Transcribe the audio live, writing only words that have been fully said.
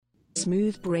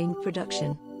Smooth Brain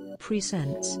Production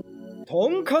presents と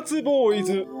んかつボーイ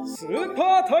ズスー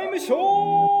パータイムショー。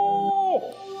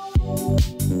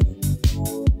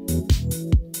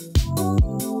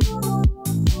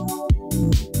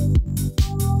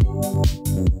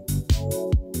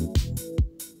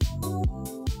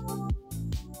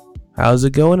How's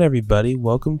it going, everybody?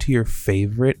 Welcome to your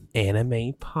favorite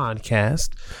anime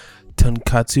podcast,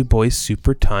 Tonkatsu Boys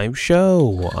Super Time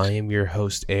Show. I am your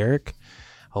host, Eric,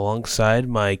 alongside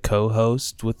my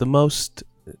co-host with the most,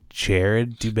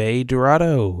 Jared Dubé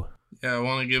Dorado. Yeah, I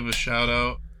want to give a shout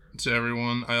out to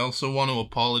everyone. I also want to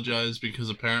apologize because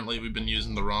apparently we've been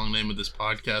using the wrong name of this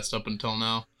podcast up until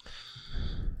now.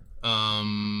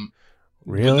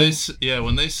 Really?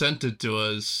 When they sent it to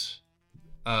us,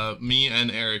 me and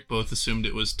Eric both assumed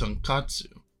it was tonkatsu,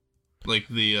 like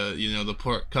the the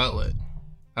pork cutlet.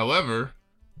 However,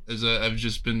 as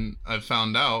I've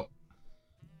found out,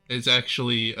 it's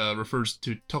actually refers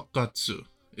to tokatsu.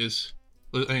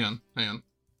 Hang on,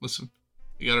 listen,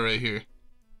 you got it right here.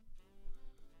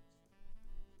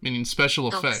 Meaning special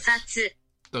effects.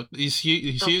 You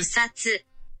see,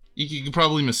 you can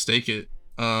probably mistake it,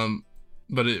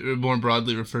 but it more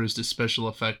broadly refers to special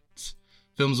effects.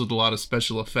 Films with a lot of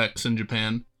special effects in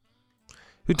Japan.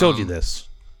 Who told you this?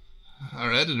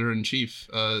 Our editor-in-chief,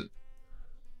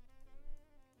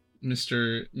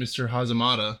 Mr.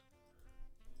 Hazamada.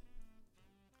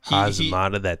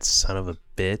 Hazamada, that son of a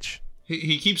bitch.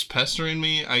 He keeps pestering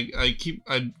me. I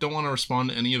don't want to respond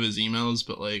to any of his emails,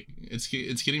 but like it's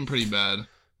getting pretty bad.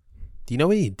 Do you know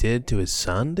what he did to his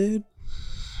son, dude?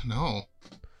 No.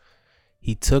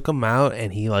 He took him out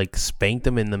and he spanked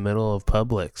him in the middle of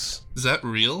Publix. Is that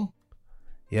real?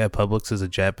 Yeah, Publix is a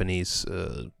Japanese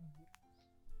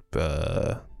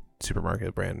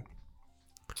supermarket brand.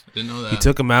 I didn't know that. He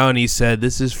took him out and he said,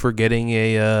 "This is for getting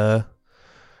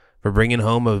for bringing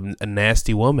home a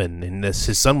nasty woman." And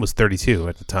his son was 32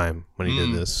 at the time when he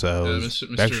did this, so it was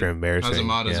extra embarrassing.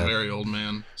 Hazamada's a very old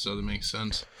man, so that makes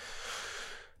sense.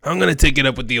 I'm gonna take it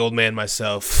up with the old man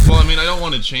myself. Well, I mean, I don't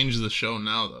want to change the show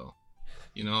now, though.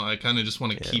 I kind of just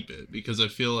want to keep it because I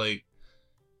feel like,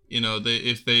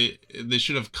 they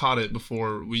should have caught it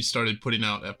before we started putting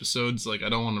out episodes. Like, I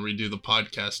don't want to redo the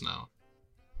podcast now.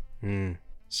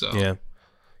 So yeah,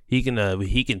 he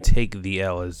can take the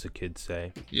L, as the kids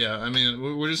say. Yeah, I mean,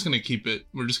 we're just gonna keep it.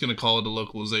 We're just gonna call it a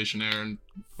localization error and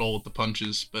roll with the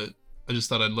punches. But I just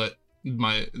thought I'd let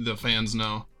the fans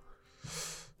know.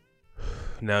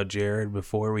 Now, Jared,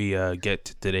 before we get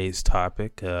to today's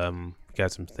topic, got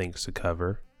some things to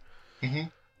cover. Mm-hmm.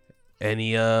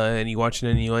 Any watching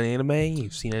any anime?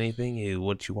 You've seen anything?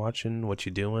 What you watching? What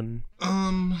you doing?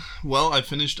 Well, I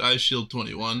finished Eye Shield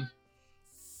 21.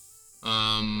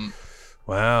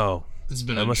 Wow. It's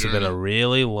been that must have been a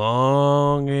really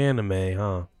long anime,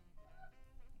 huh?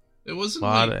 It wasn't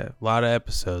a lot of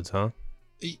episodes, huh?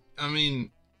 I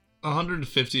mean,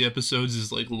 150 episodes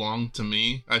is long to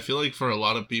me. I feel like for a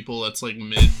lot of people that's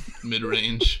mid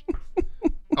range.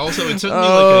 Also, it took me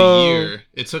a year.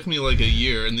 It took me a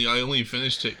year, and I only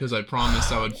finished it because I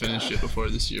promised I would finish it before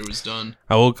this year was done.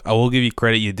 I will give you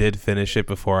credit. You did finish it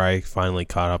before I finally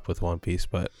caught up with One Piece,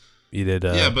 but you did.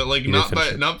 Yeah, but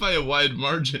not by a wide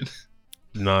margin.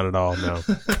 Not at all. No.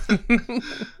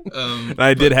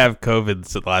 I did have COVID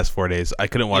the last 4 days. I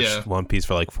couldn't watch One Piece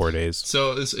for 4 days.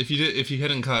 So if you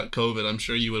hadn't caught COVID, I'm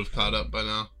sure you would have caught up by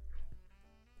now.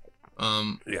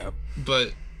 Yeah.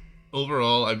 But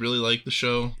overall, I really like the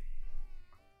show.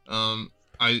 The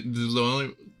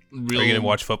only real. Are you gonna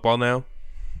watch football now?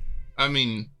 I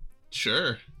mean,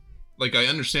 sure. I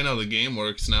understand how the game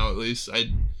works now. At least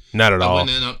Not at all.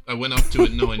 I went up to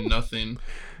it knowing nothing.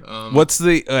 What's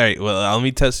the? All right. Well, let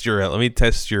me test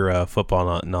your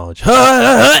football knowledge.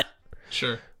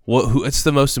 Sure. What's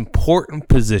the most important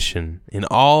position in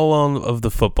all of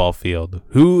the football field?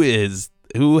 Who has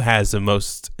the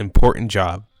most important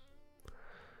job?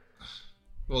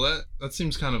 Well, that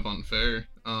seems kind of unfair.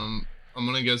 I'm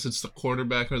gonna guess it's the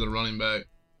quarterback or the running back.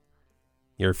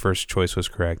 Your first choice was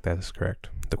correct. That is correct.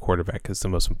 The quarterback is the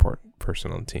most important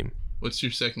person on the team. What's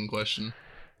your second question?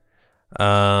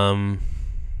 How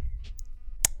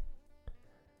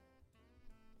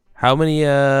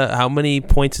many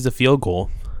points is a field goal?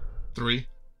 3.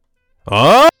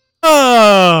 Oh.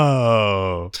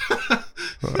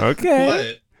 Okay.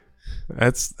 What?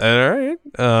 That's all right.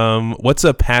 What's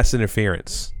a pass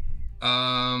interference?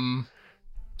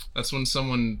 That's when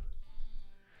someone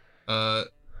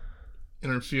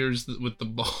interferes with the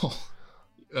ball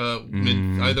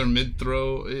mid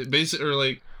throw, or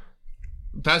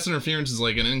pass interference is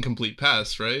an incomplete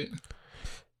pass, right?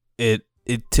 It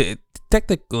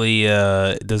technically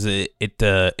it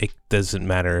doesn't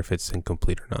matter if it's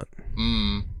incomplete or not.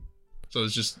 So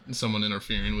it's just someone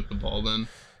interfering with the ball then?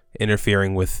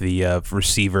 Interfering with the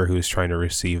receiver who's trying to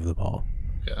receive the ball.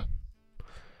 Yeah.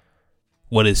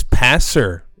 What is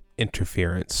passer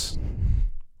interference?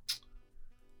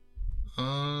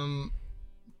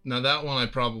 Now that one I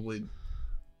probably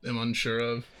am unsure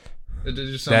of. It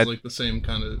just sounds like the same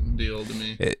kind of deal to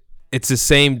me. It's the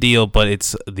same deal, but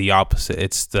it's the opposite.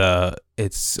 It's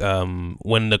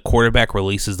when the quarterback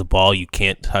releases the ball, you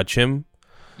can't touch him.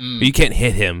 You can't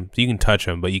hit him. You can touch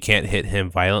him, but you can't hit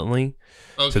him violently.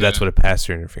 Okay. So that's what a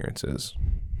passer interference is.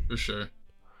 For sure.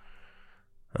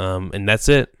 And that's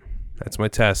it. That's my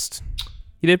test.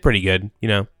 You did pretty good, you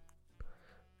know.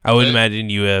 I would imagine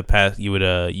you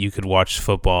could watch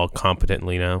football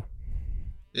competently now.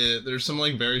 Yeah, there's some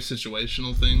like very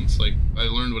situational things. Like I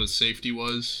learned what a safety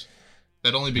was.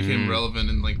 That only became relevant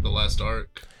in like the last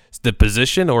arc. The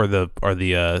position or the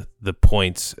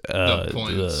points.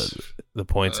 The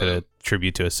points that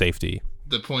attribute to a safety.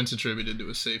 The points attributed to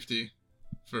a safety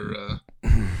for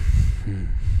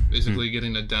basically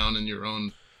getting a down in your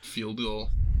own field goal.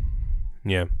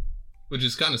 Yeah. Which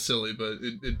is kind of silly, but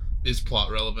it is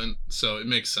plot relevant, so it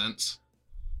makes sense.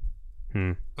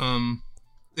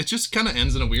 It just kind of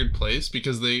ends in a weird place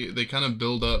because they kind of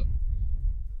build up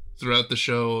throughout the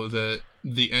show that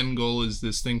the end goal is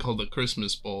this thing called the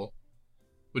Christmas Bowl,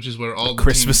 which is where all the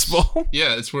Christmas Bowl?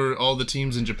 Yeah, it's where all the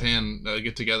teams in Japan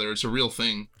get together. It's a real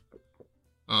thing.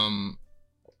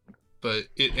 But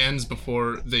it ends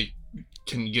before they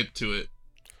can get to it.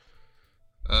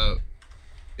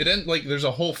 It ends like there's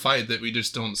a whole fight that we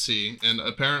just don't see, and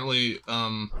apparently,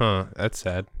 that's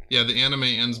sad. Yeah, the anime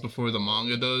ends before the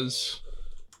manga does.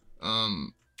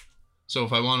 So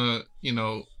if I want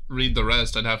to, read the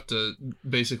rest, I'd have to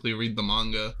basically read the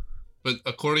manga. But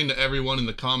according to everyone in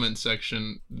the comments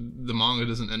section, the manga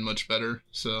doesn't end much better.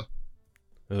 So,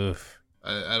 oof.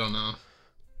 I don't know.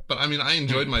 But I mean, I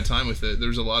enjoyed my time with it.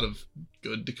 There's a lot of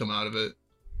good to come out of it.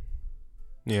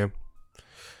 Yeah.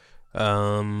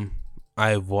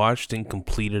 I've watched and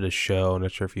completed a show. I'm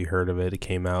not sure if you heard of it. It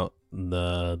came out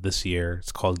this year.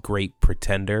 It's called Great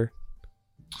Pretender.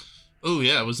 Oh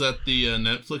yeah, was that the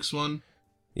Netflix one?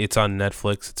 It's on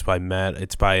Netflix. It's by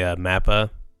Mappa,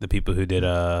 the people who did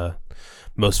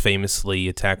most famously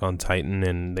Attack on Titan,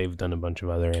 and they've done a bunch of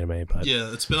other anime. But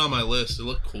yeah, it's been on my list. It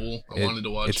looked cool. I wanted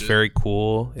to watch it. It's very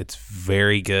cool. It's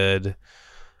very good.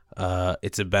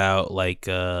 It's about like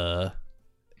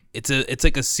it's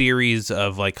like a series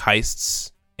of like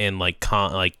heists and like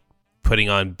putting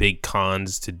on big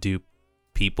cons to dupe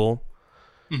people.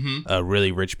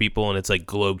 Really rich people, and it's like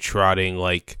globe-trotting.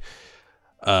 Like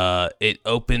it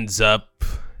opens up,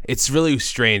 it's really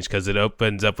strange because it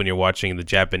opens up when you're watching the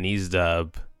Japanese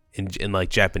dub in like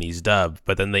Japanese dub,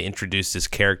 but then they introduce this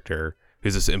character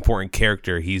who's this important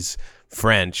character. He's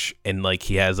French, and like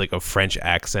he has like a French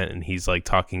accent, and he's like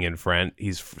talking in French.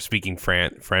 He's speaking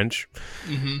French,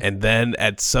 and then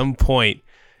at some point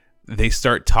they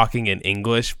start talking in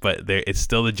English, but it's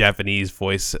still the Japanese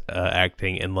voice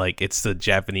acting, and like it's the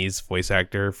Japanese voice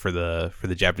actor for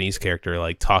the Japanese character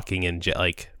like talking in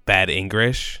like bad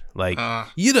English, like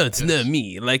you don't know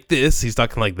me like this. He's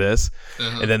talking like this,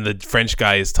 and then the French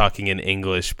guy is talking in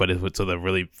English, but it's with a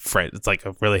really French. It's like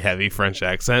a really heavy French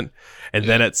accent, and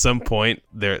then at some point,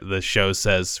 the show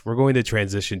says we're going to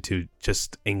transition to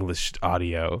just English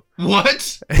audio.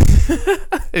 What?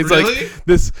 It's really? Like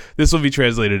this will be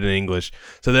translated in English.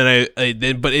 So then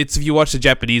but it's if you watch the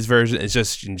Japanese version, it's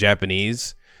just in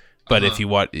Japanese. But if you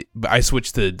watch, I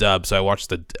switched to the dub, so I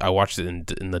watched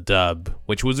it in the dub,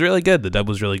 which was really good. The dub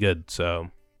was really good. So,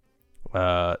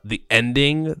 the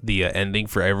ending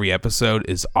for every episode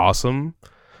is awesome.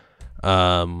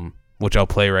 Which I'll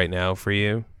play right now for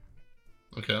you.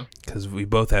 Okay. Because we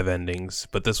both have endings,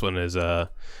 but this one is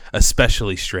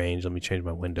especially strange. Let me change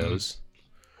my windows.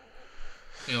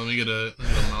 Yeah, let me get a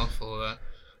mouthful of that.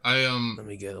 Let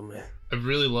me get them. I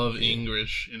really love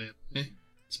English in it.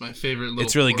 It's my favorite little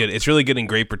It's really good. It's really good in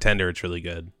Great Pretender. It's really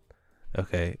good.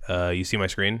 Okay. You see my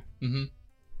screen? Mm-hmm.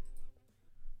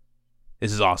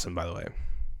 This is awesome, by the way.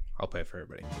 I'll play it for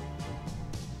everybody.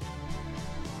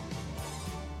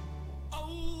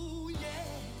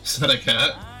 Is that a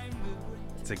cat?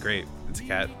 It's a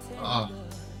cat.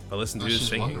 But listen to his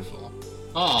singing. Wonderful.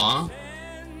 Aw.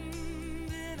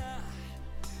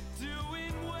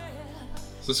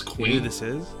 Is this Queen? You know who this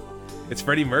is? It's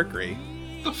Freddie Mercury.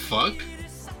 What the fuck?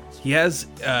 He has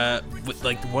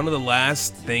like one of the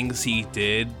last things he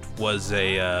did was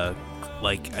a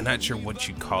like I'm not sure what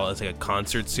you call it. It's like a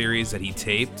concert series that he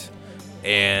taped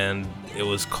and it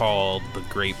was called The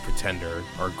Great Pretender,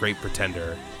 or Great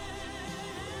Pretender.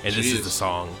 And this is the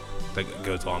song that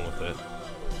goes along with it.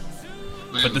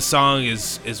 Man. But the song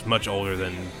is much older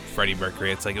than Freddie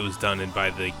Mercury. It's like it was done by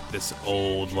this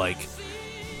old like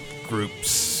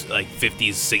groups, like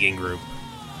 50s singing group.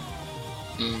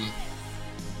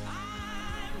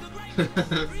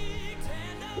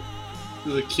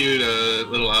 The cute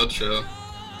little outro.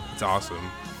 It's awesome.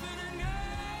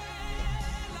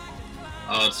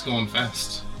 Oh, it's going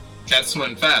fast. Cat's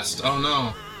went fast. Oh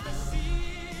no.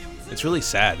 It's really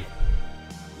sad.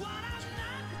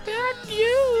 That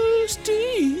used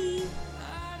to.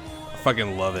 I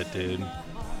fucking love it, dude.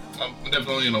 I'm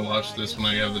definitely gonna watch this when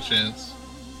I have the chance.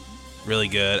 Really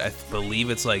good. I believe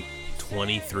it's like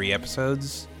 23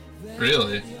 episodes.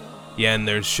 Really? Yeah, and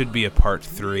there should be a part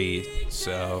 3.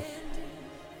 So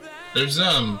There's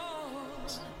I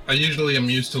usually am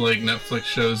used to like Netflix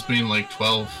shows being like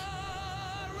 12.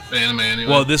 Anime anyway.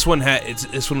 well, this one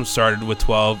started with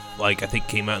 12. Like I think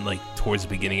came out in like towards the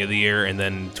beginning of the year, and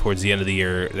then towards the end of the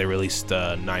year they released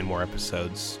 9 more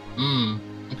episodes.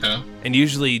 Okay. And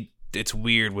usually it's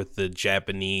weird with the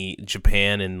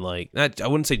Japan and like I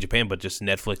wouldn't say Japan, but just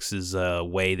Netflix's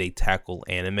way they tackle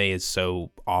anime is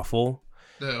so awful.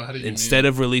 How do you Instead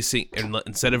of releasing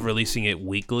it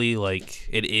weekly like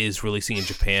it is releasing in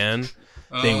Japan,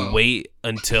 they wait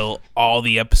until all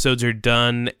the episodes are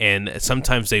done, and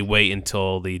sometimes they wait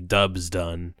until the dub's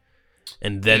done,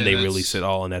 and then they release it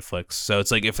all on Netflix. So it's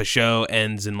like if a show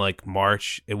ends in like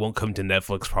March, it won't come to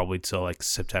Netflix probably till like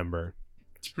September.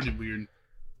 It's pretty weird.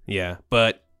 Yeah,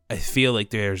 but I feel like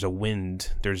there's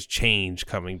change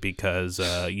coming because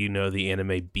the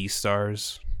anime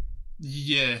Beastars.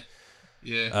 Yeah.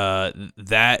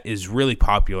 That is really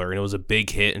popular, and it was a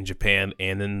big hit in Japan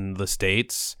and in the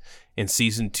States. And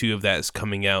season 2 of that is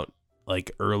coming out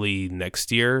like early next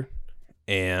year,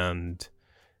 and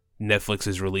Netflix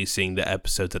is releasing the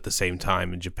episodes at the same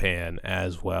time in Japan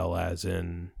as well as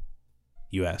in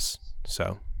US.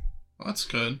 So Well, that's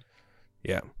good.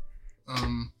 yeah.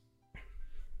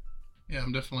 Yeah,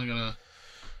 I'm definitely gonna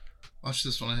watch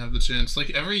this when I have the chance. Like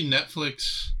every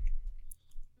Netflix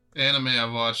anime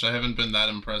I've watched, I haven't been that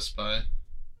impressed by.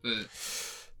 But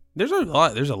There's a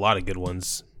lot of good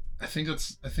ones. I think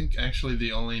actually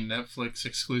the only Netflix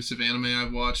exclusive anime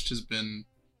I've watched has been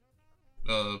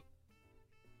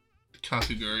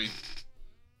Kakuguri,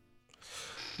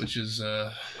 which is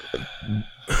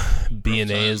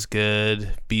BNA is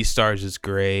good. Beastars is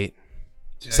great.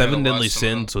 yeah, Seven Deadly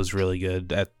Sins was really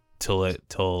good till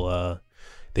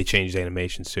they changed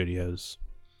animation studios.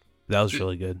 That was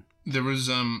really good. There's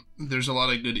a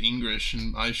lot of good English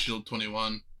in Ice Shield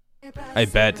 21. I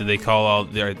bet. Did they call all?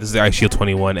 This is the Ice Shield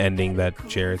 21 ending that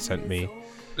Jared sent me.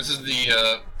 This is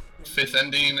the 5th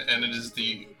ending, and it is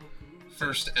the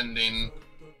first ending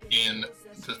in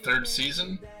the 3rd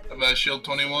season of Ice Shield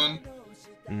 21.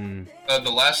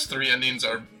 The last 3 endings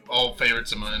are all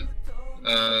favorites of mine.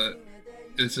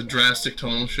 It's a drastic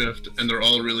tonal shift, and they're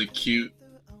all really cute.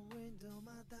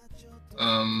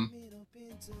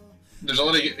 There's a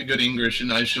lot of good English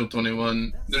in Ice Shield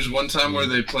 21. There's one time where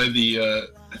they play the,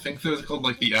 I think they're called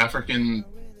like the African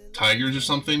Tigers or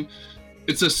something.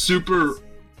 It's a super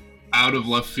out of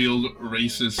left field,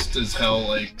 racist as hell,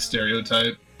 like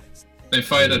stereotype. They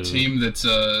fight a team that's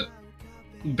they're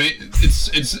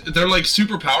like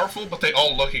super powerful, but they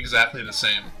all look exactly the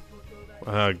same.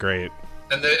 Great.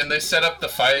 And they set up the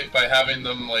fight by having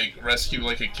them like rescue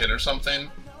like a kid or something,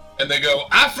 and they go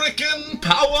African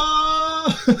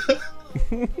power.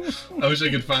 I wish I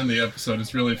could find the episode.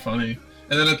 It's really funny.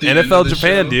 And then at the NFL end of the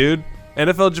Japan, show, dude.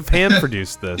 NFL Japan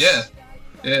produced this.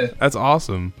 Yeah. That's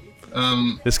awesome.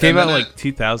 This came out like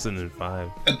 2005.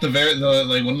 At the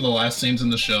like one of the last scenes in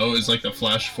the show is like a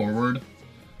flash forward,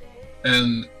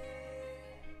 and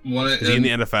is he in the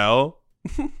NFL?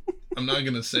 I'm not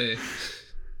gonna say.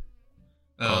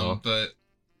 But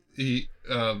he,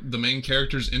 the main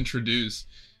character's introduced,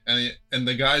 and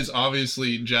the guy's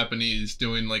obviously Japanese,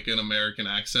 doing like an American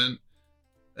accent,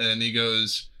 and he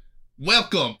goes,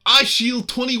 "Welcome, Ice Shield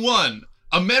 21,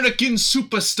 American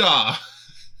superstar."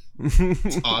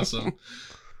 It's awesome.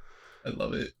 I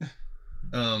love it.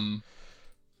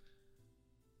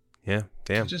 Yeah,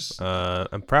 damn.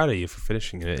 I'm proud of you for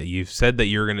finishing it. You said that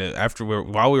you're gonna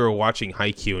while we were watching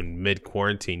Haikyuu in mid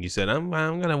quarantine. You said I'm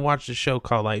gonna watch a show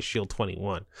called Ice Shield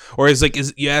 21. Or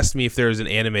you asked me if there was an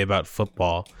anime about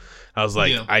football. I was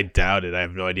like, yeah. I doubt it. I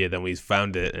have no idea. Then we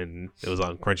found it, and it was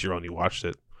on Crunchyroll, and you watched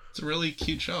it. It's a really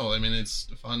cute show. I mean, it's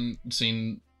fun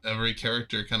seeing every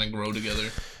character kind of grow together.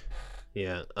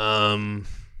 Yeah.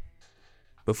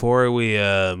 Before we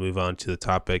move on to the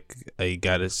topic, I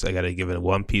gotta give it a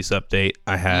One Piece update.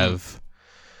 I have,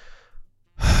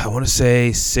 I want to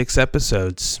say 6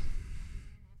 episodes.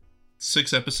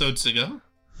 6 episodes to go?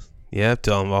 Yeah,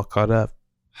 till I'm all caught up.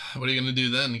 What are you gonna do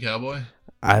then, cowboy?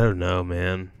 I don't know,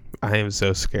 man. I am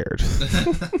so scared.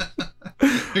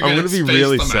 I'm gonna be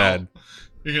really sad.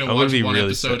 You're gonna watch one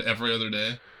episode every other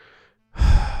day.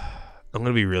 I'm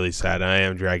gonna be really sad. I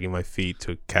am dragging my feet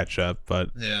to catch up, but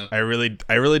yeah, I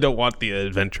really don't want the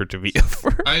adventure to be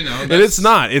over. I know, and it's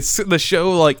not. It's the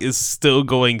show like is still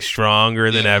going stronger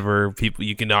than ever. People,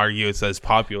 you can argue it's as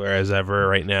popular as ever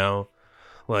right now.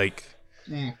 Like,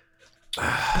 I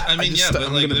mean,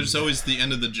 but like, there's always the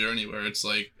end of the journey where it's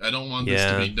like, I don't want this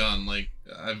to be done. Like,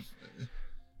 I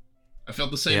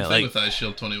felt the same thing with Ice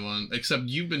Shield 21, except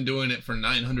you've been doing it for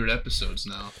 900 episodes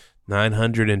now.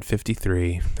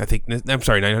 953. I think. I'm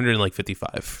sorry,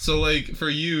 955. So, like, for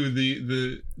you,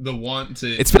 the want to.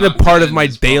 It's been a part of my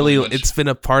daily. It's been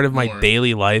a part of my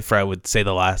daily life for, I would say,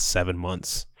 the last 7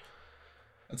 months.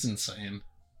 That's insane.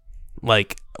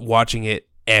 Like watching it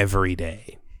every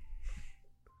day.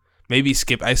 Maybe I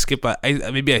skipped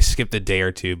a day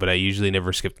or two, but I usually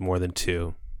never skipped more than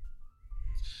 2.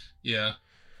 Yeah.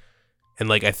 And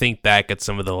like I think back at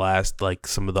some of the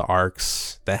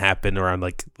arcs that happened around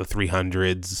like the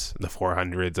 300s, the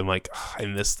 400s. I'm like, I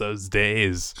miss those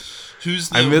days. Who's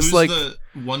the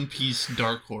One Piece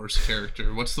Dark Horse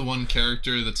character? What's the one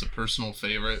character that's a personal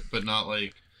favorite, but not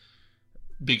like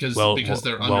because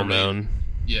they're well known?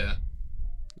 Yeah.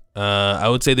 I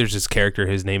would say there's this character.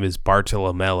 His name is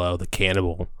Bartolomeo the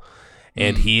Cannibal,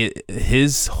 and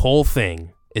his whole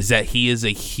thing is that he is a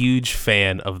huge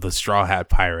fan of the Straw Hat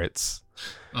Pirates.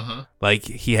 Like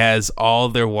he has all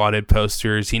their wanted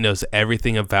posters. He knows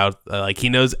everything about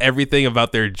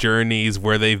their journeys,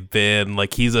 where they've been.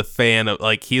 Like he is a fan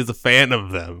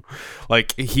of them.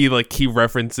 Like he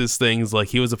references things. Like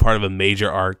he was a part of a major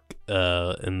arc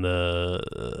in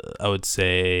the I would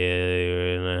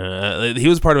say he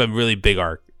was part of a really big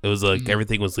arc. It was like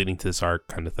everything was leading to this arc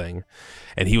kind of thing,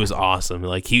 and he was awesome.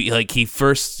 He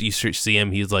first you see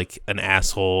him, he's like an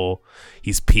asshole.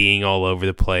 He's peeing all over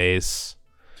the place.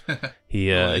 He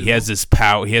has this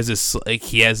power. He has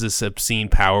this obscene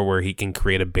power where he can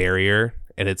create a barrier,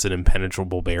 and it's an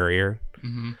impenetrable barrier.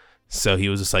 So he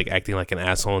was just like acting like an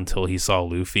asshole until he saw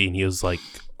Luffy, and he was like,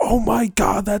 "Oh my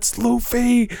god, that's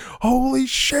Luffy! Holy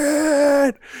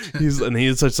shit!" He's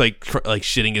such like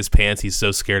shitting his pants. He's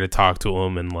so scared to talk to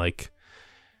him, and like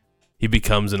he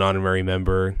becomes an honorary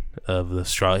member of the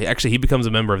Straw. Actually, he becomes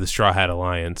a member of the Straw Hat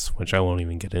Alliance, which I won't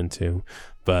even get into.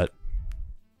 But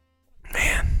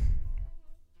man,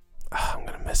 I'm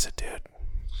gonna miss it, dude.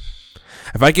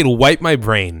 If I could wipe my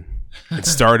brain and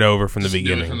start over from the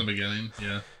beginning,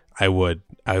 yeah. I would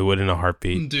in a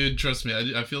heartbeat. Dude, trust me,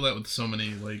 I feel that with so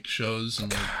many like shows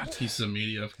and like pieces of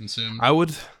media I've consumed. I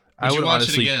would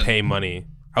honestly pay money.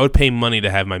 I would pay money to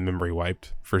have my memory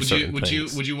wiped for certain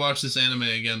things. Would you watch this anime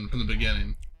again from the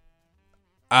beginning?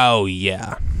 Oh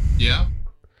yeah. Yeah?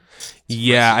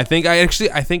 Yeah, I think I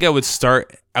would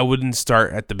start. I wouldn't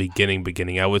start at the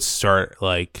beginning. I would start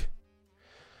like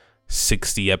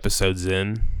 60 episodes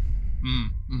in.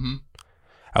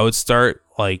 I would start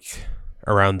like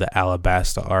around the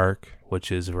Alabasta arc,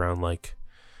 which is around like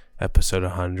episode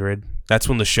 100. That's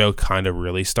when the show kind of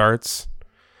really starts.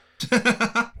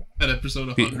 At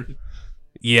episode 100.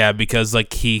 Yeah, because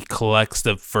like he collects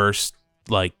the first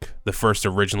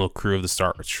original crew of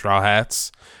the Straw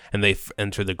Hats, and they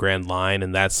enter the Grand Line,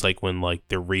 and that's like when like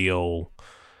the real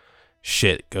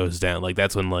shit goes down. Like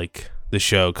that's when like the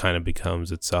show kind of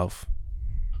becomes itself.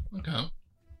 Okay.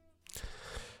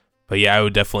 But yeah, I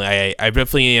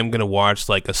definitely am gonna watch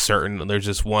like there's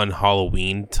this one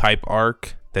Halloween type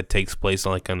arc that takes place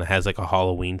has like a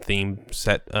Halloween theme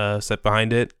set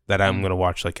behind it that I'm gonna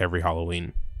watch like every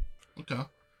Halloween. Okay.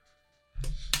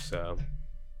 So.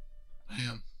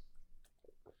 Man.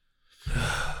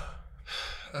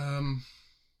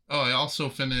 I also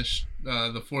finished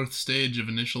the 4th stage of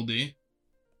Initial D.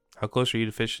 How close are you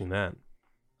to finishing that?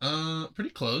 Pretty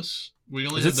close. We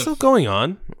only Is it still going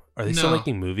on? Are they still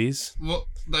making movies? Well,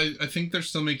 I think they're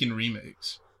still making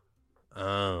remakes.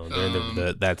 Oh, they're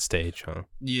in that stage, huh?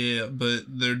 Yeah, but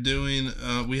they're doing.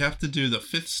 We have to do the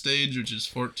 5th stage, which is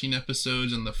 14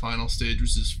 episodes, and the final stage,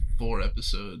 which is 4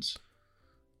 episodes.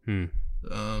 And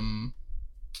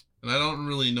I don't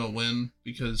really know when,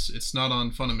 because it's not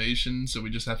on Funimation, so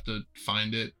we just have to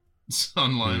find it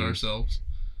online ourselves.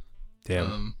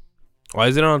 Damn. Why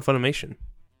is it on Funimation?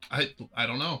 I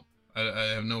don't know.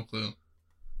 I have no clue.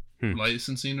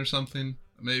 Licensing or something,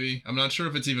 maybe. I'm not sure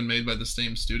if it's even made by the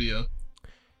same studio.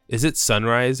 Is it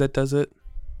Sunrise that does it?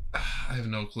 I have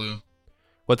no clue.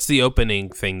 What's the opening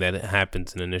thing that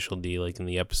happens in Initial D, like in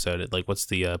the episode? Like, what's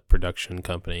the production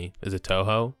company? Is it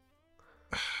Toho?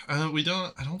 I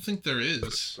don't think there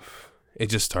is. It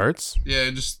just starts?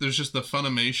 Yeah, there's just the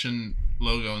Funimation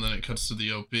logo, and then it cuts to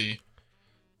the OP.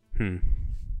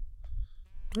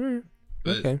 Alright.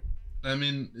 But, Okay. I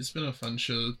mean, it's been a fun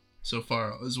show so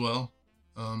far as well.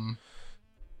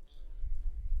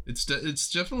 It's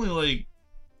definitely like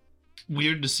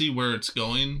weird to see where it's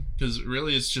going, because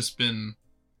really it's just been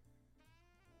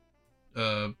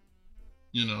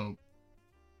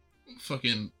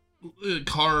fucking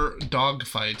car dog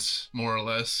fights, more or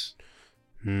less.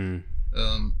 Where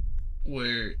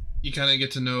you kind of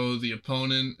get to know the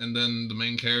opponent, and then the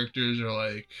main characters are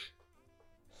like,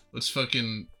 let's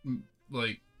fucking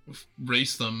like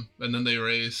race them, and then they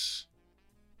race,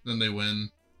 then they win.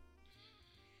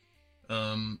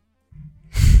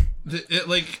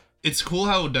 It's cool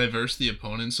how diverse the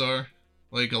opponents are.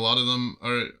 Like, a lot of them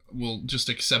will just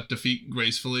accept defeat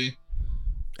gracefully.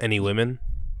 Any women?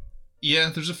 Yeah,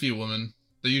 there's a few women.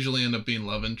 They usually end up being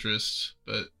love interests,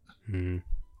 but none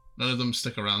of them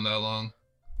stick around that long.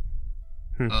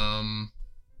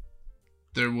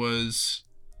 There was...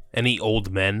 Any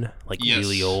old men? Like, yes.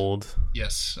 Really old?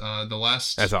 Yes.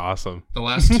 That's awesome. The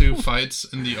last two fights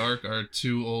in the arc are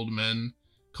two old men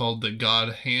called the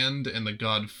God Hand and the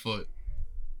God Foot.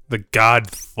 The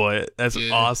God Foot. That's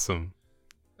awesome.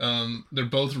 They're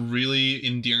both really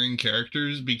endearing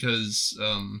characters because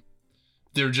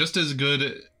they're just as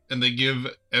good, and they give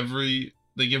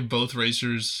both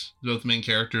main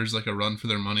characters like a run for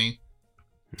their money.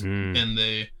 And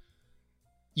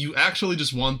you actually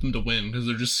just want them to win because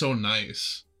they're just so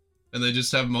nice. And they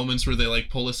just have moments where they like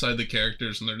pull aside the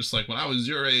characters, and they're just like, when I was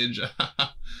your age,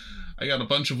 I got a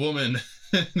bunch of women.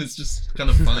 And it's just kind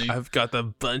of funny. I've got a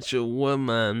bunch of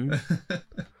women.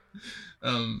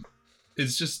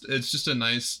 It's just a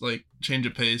nice like change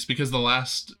of pace, because the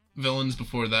last villains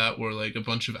before that were like a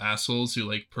bunch of assholes who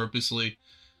like purposely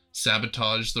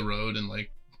sabotaged the road and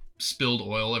like spilled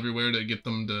oil everywhere to get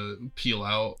them to peel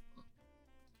out.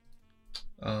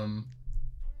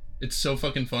 It's so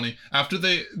fucking funny. After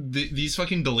these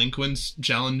fucking delinquents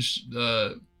challenged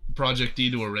Project D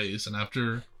to a race, and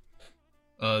after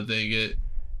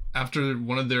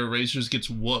one of their racers gets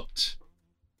whooped,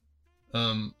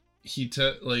 he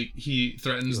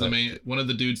threatens one of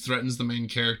the dudes threatens the main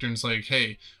character, and it's like,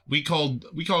 hey, we called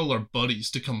our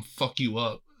buddies to come fuck you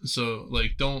up, so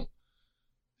like don't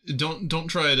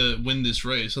try to win this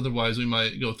race, otherwise we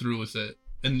might go through with it.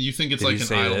 And you think it's like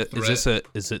an idle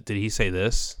threat. Did he say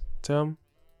this to him?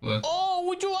 What? Oh,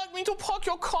 would you like me to park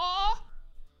your car?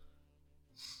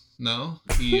 No,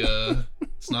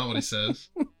 it's not what he says.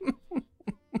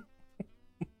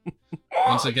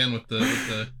 Once again with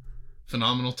the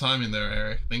phenomenal timing there,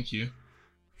 Eric. Thank you.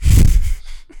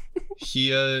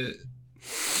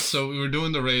 So we were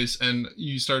doing the race, and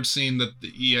you start seeing that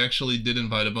he actually did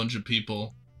invite a bunch of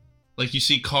people. Like, you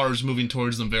see cars moving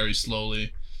towards them very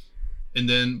slowly. And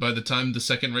then by the time the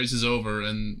second race is over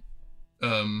and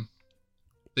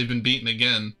they've been beaten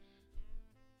again,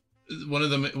 one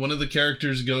of the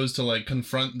characters goes to like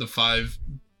confront the 5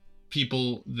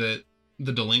 people that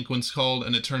the delinquents called,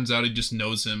 and it turns out he just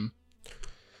knows him.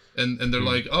 And they're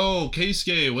like, "Oh,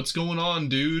 Keisuke, what's going on,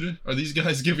 dude? Are these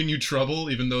guys giving you trouble?"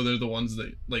 Even though they're the ones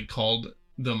that like called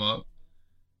them up.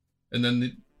 And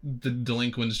then the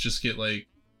delinquents just get like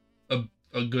a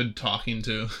good talking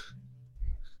to.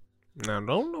 I don't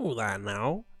know that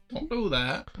now. Don't do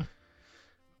that.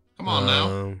 Come on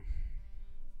now.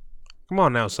 Come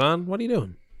on now, son. What are you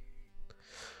doing?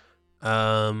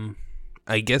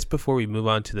 I guess before we move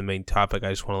on to the main topic, I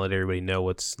just want to let everybody know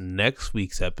what's next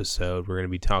week's episode. We're going to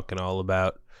be talking all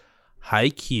about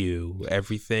Haikyuu,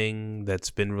 everything that's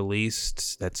been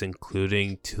released, that's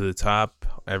including To the Top,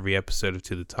 every episode of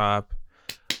To the Top.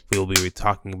 We'll be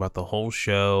talking about the whole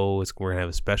show. We're going to have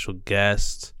a special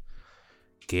guest.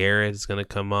 Garrett is going to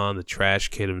come on, the trash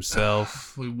kid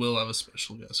himself. We will have a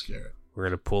special guest, Garrett. We're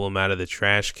going to pull him out of the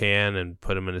trash can and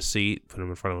put him in a seat, put him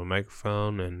in front of a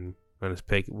microphone, and we're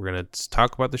going to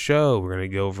talk about the show. We're going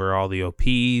to go over all the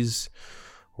OPs,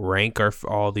 rank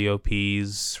all the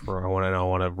OPs. I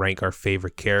want to rank our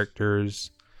favorite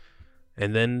characters,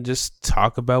 and then just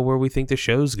talk about where we think the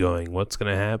show's going, what's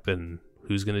going to happen,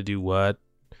 who's going to do what.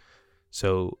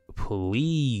 So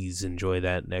please enjoy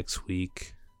that next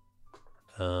week.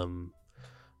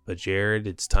 But Jared,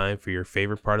 it's time for your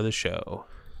favorite part of the show.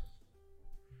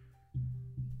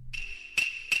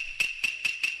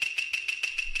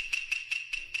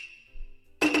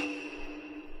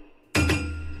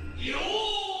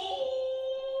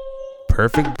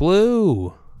 Perfect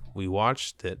Blue. we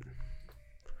watched it.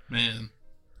 Man,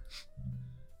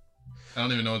 I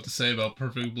don't even know what to say about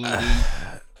Perfect Blue,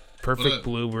 dude. Perfect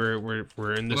Blue. We're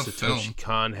in the what a film. Satoshi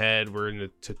Kon head. We're in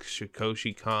the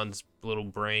Satoshi Kon's little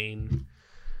brain.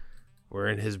 We're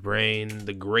in his brain.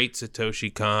 The great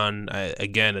Satoshi Kon.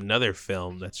 Again, another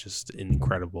film that's just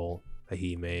incredible that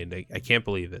he made. I can't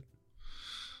believe it.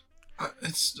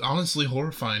 It's honestly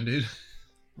horrifying, dude.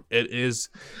 It is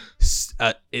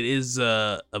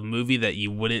a movie that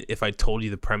you wouldn't, if I told you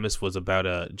the premise was about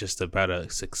a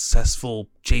successful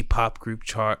J-pop group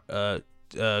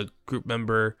group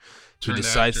member who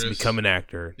decides to become an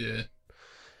actor. Yeah.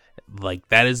 Like,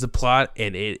 that is the plot,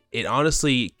 and it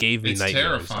honestly gave me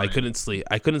nightmares. Terrifying. I couldn't sleep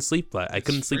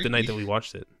the night that we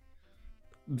watched it.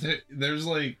 There's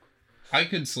like, I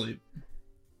could sleep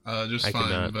just I could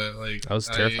fine, not. but like I was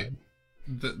terrified.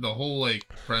 The whole like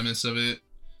premise of it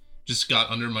just got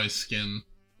under my skin.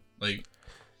 Like,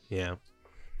 Yeah.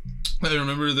 I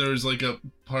remember there was like a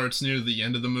parts near the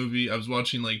end of the movie. I was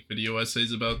watching like video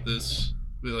essays about this,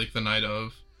 like the night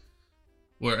of,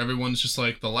 where everyone's just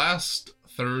like, the last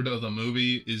third of the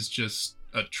movie is just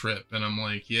a trip, and I'm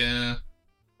like, yeah,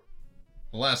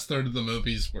 the last third of the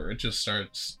movie is where it just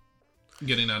starts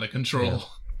getting out of control.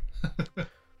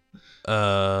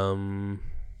 Yeah.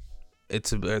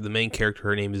 It's the main character.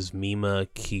 Her name is Mima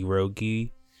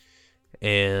Kirogi,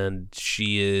 and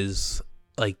she is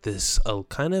like this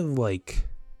kind of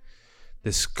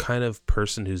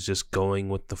person who's just going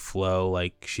with the flow.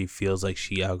 Like, she feels like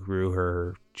she outgrew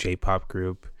her J-pop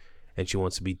group, and she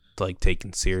wants to be like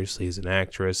taken seriously as an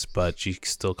actress, but she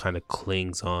still kind of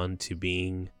clings on to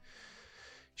being.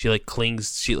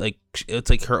 It's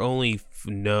like her only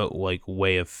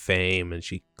way of fame, and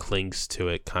she clings to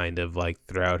it kind of like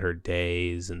throughout her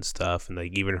days and stuff, and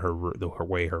like even her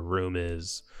way her room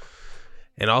is.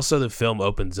 And also the film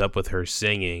opens up with her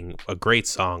singing a great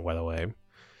song, by the way,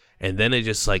 and then it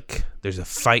just like there's a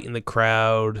fight in the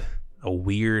crowd. A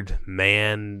weird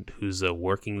man who's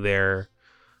working there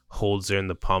holds her in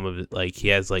the palm of it, like he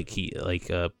has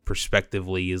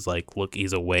perspectively is like, look,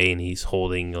 he's away and he's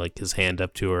holding like his hand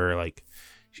up to her like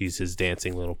she's his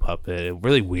dancing little puppet.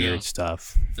 Really weird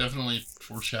stuff. Definitely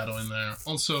foreshadowing there.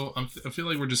 Also, I feel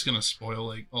like we're just gonna spoil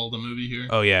like all the movie here.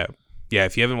 Oh yeah,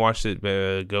 if you haven't watched it,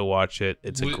 go watch it.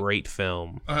 It's a great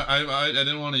film. I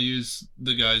didn't want to use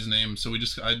the guy's name, so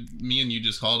me and you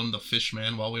just called him the Fish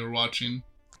Man while we were watching.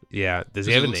 Yeah, does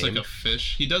he have a name? He looks like a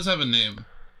fish. He does have a name.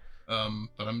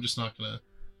 But I'm just not gonna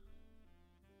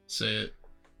say it.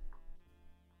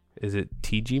 Is it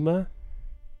Tijima?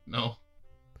 No.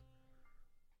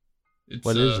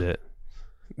 What is it?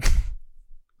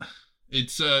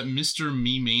 It's Mr.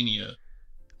 Me-Mania.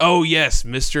 Oh yes,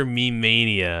 Mr.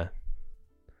 Me-Mania.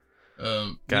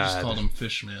 We just called him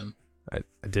Fishman. I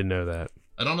didn't know that.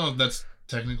 I don't know if that's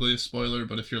technically a spoiler,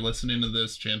 but if you're listening to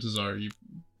this, chances are you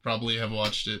probably have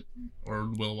watched it or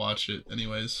will watch it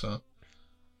anyways, so.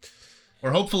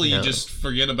 Or hopefully you just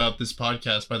forget about this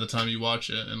podcast by the time you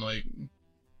watch it, and like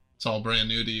it's all brand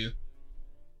new to you.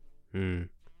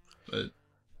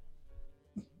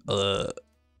 But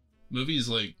movies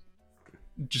like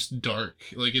just dark.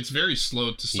 Like, it's very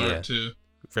slow to start too.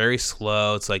 Very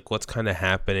slow. It's like, what's kind of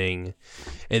happening,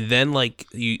 and then like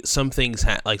some things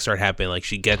start happening. Like,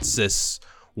 she gets this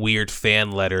weird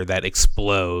fan letter that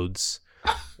explodes,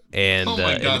 and oh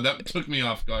my god, that took me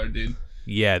off guard, dude.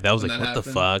 Yeah, that was like, what happened,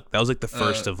 the fuck? That was like the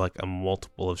first of like a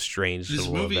multiple of strange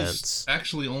little events. This movie's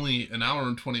actually only an hour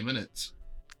and 20 minutes.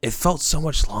 It felt so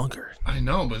much longer. I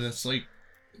know, but that's like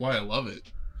why I love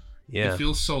it. Yeah. It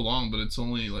feels so long, but it's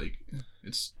only like,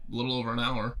 it's a little over an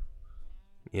hour.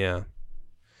 Yeah.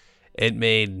 It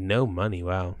made no money.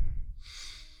 Wow.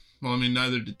 Well, I mean,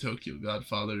 neither did Tokyo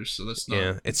Godfathers, so that's not.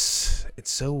 Yeah, it's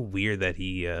so weird that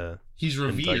he's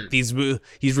revered. Like, he's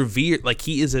revered. Like,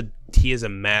 he is a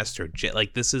master.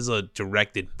 Like, this is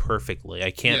directed perfectly.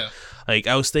 I can't. Like,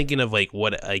 I was thinking of like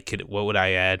what would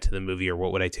I add to the movie, or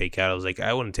what would I take out? I was like,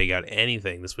 I wouldn't take out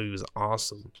anything. This movie was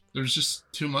awesome. There's just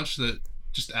too much that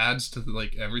just adds to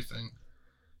like everything.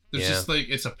 There's just like,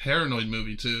 it's a paranoid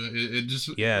movie too. It just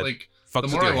like, the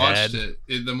more I watched it,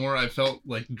 the more I felt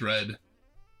like dread.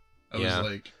 I was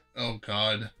like, oh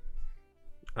god.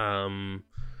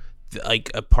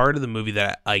 Like, a part of the movie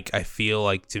that I feel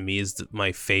like to me is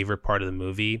my favorite part of the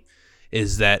movie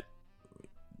is that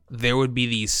there would be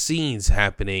these scenes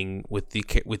happening with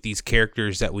these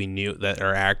characters that we knew that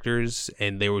are actors,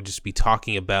 and they would just be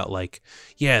talking about like,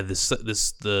 yeah,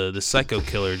 the psycho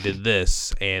killer did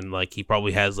this, and like he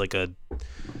probably has like a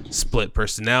split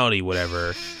personality,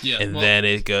 whatever. Yeah. And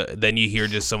then then you hear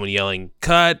just someone yelling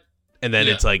cut, and then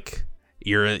it's like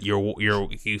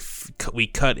we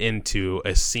cut into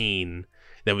a scene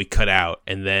that we cut out,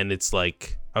 and then it's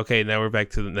like, okay, now we're back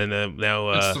to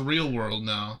it's the real world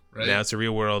now, right? Now it's the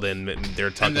real world, and they're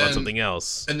talking about something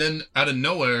else. And then out of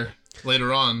nowhere,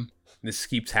 later on, this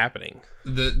keeps happening.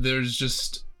 There's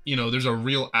just, there's a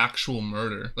real actual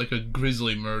murder, like a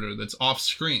grisly murder that's off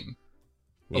screen.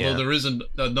 Although there is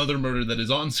another murder that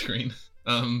is on screen,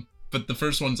 but the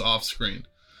first one's off screen.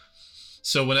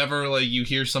 So whenever like you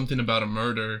hear something about a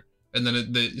murder, and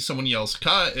then someone yells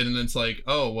 "cut," and it's like,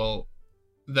 oh well.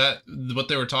 That what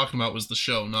they were talking about was the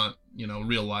show, not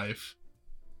real life.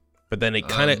 But then it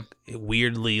kind of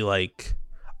weirdly like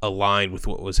aligned with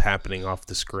what was happening off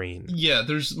the screen. Yeah,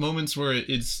 there's moments where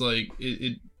it's like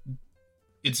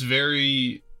it's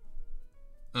very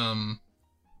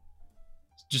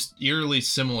just eerily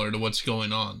similar to what's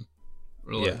going on,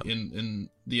 in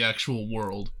the actual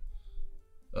world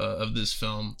of this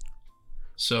film.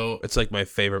 So it's like my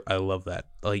favorite. I love that.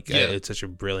 Like it's such a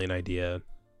brilliant idea.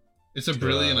 It's a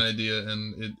brilliant idea,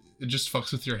 and it just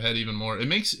fucks with your head even more. It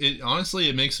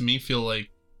makes me feel like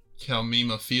how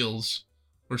Mima feels,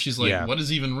 where she's like, what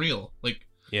is even real? Like,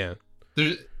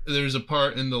 there's a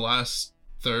part in the last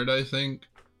third, I think,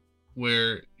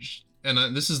 where,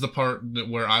 this is the part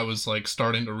where I was like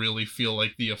starting to really feel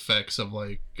like the effects of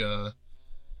like,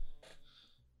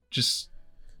 just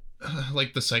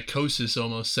like the psychosis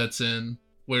almost sets in,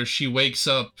 where she wakes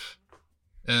up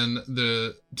and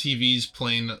the TV's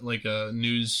playing like a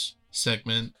news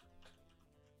segment,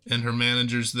 and her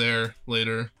manager's there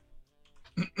later,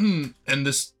 and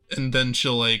then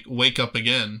she'll like wake up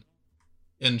again,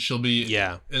 and she'll be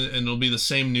and it'll be the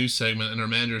same news segment, and her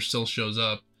manager still shows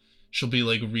up. She'll be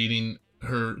like reading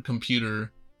her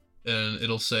computer, and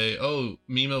it'll say, "Oh,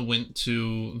 Mima went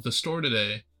to the store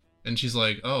today," and she's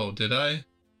like, "Oh, did I?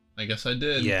 I guess I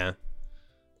did." Yeah.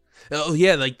 Oh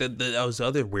yeah, like that was the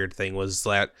other weird thing was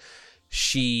that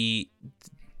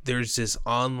there's this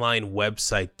online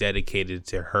website dedicated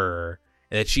to her,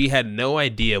 and that she had no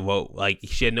idea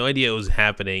she had no idea it was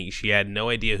happening. She has no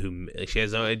idea who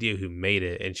made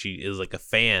it, and she is like a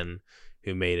fan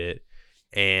who made it.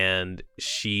 And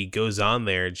she goes on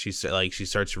there and she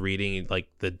starts reading like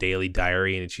the daily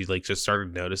diary, and she's like just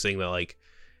started noticing that like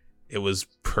it was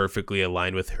perfectly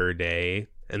aligned with her day.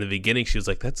 In the beginning, she was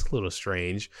like, "That's a little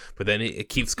strange," but then it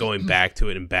keeps going back to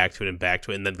it and back to it and back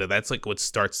to it, and then that's like what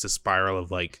starts the spiral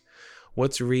of like,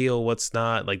 what's real, what's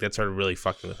not. Like that started really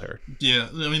fucking with her. Yeah,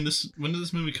 I mean, when did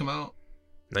this movie come out?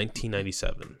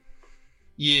 1997.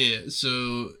 Yeah,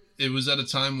 so it was at a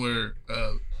time where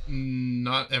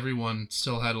not everyone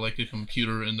still had like a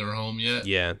computer in their home yet.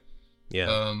 Yeah.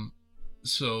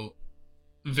 So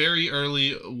very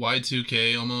early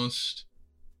Y2K almost.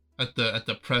 At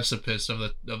the precipice of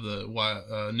the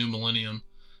new millennium,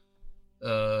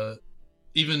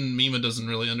 even Mima doesn't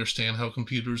really understand how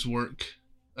computers work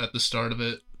at the start of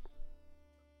it,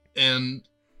 and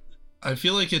I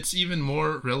feel like it's even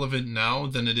more relevant now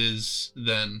than it is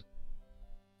then,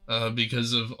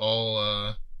 because of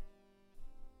all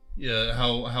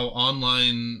how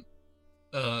online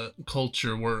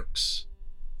culture works,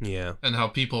 and how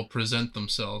people present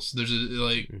themselves. There's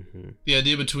the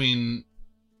idea between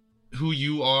who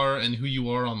you are and who you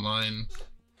are online,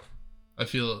 I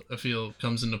feel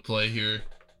comes into play here.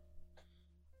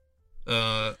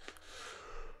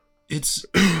 It's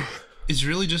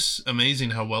really just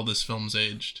amazing how well this film's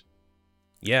aged.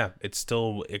 Yeah, it's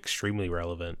still extremely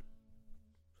relevant.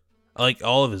 Like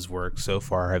all of his work so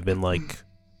far have been like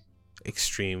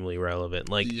extremely relevant.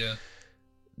 Like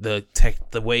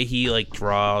the way he like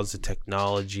draws the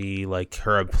technology, like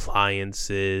her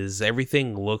appliances,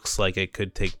 everything looks like it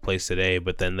could take place today,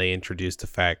 but then they introduced the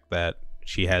fact that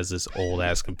she has this old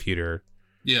ass computer.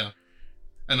 Yeah.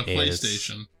 And a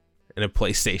PlayStation. And a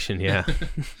PlayStation, yeah.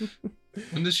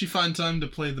 When does she find time to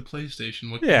play the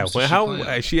PlayStation? What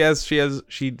she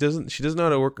doesn't know how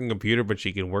to work a computer, but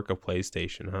she can work a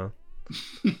PlayStation, huh?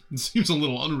 It seems a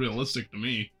little unrealistic to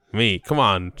me. Come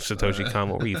on, Satoshi Kon,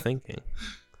 what were you thinking?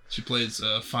 She plays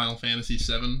Final Fantasy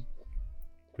VII.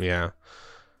 Yeah.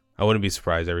 I wouldn't be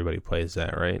surprised everybody plays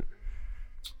that, right?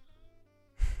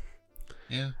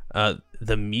 Yeah.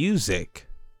 The music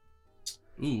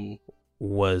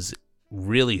was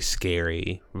really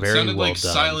scary. Very well done. It sounded like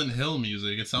Silent Hill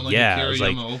music. It sounded like Akira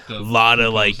Yamaoka. A lot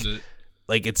of like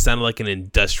it sounded like an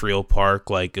industrial park,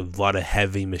 like a lot of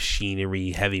heavy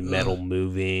machinery, heavy metal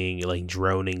moving, like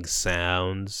droning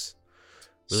sounds.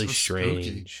 Really so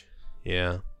strange. Spooky.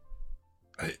 Yeah.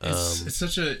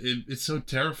 It's so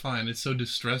terrifying. It's so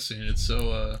distressing. It's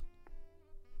so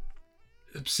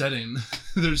upsetting.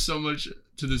 There's so much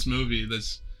to this movie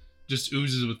that's just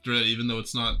oozes with dread, even though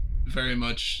it's not very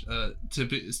much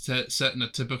set in a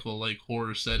typical like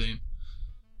horror setting.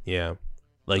 Yeah.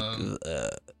 Like,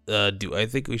 I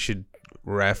think we should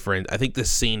reference. I think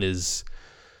this scene is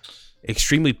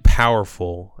extremely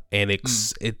powerful, and it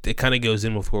kind of goes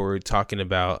in with what we were talking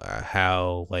about,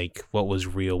 how like what was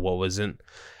real, what wasn't,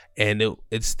 and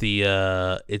it's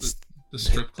the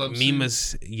strip club Mima's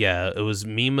scene? Yeah, it was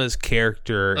Mima's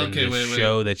character in the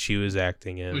show that she was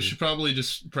acting in. We should probably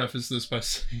just preface this by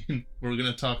saying we're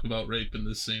gonna talk about rape in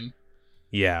this scene.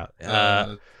 Yeah.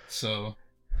 So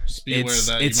just be aware of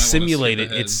that. It's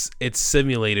simulated. It's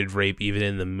simulated rape even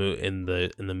in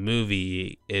the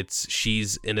movie.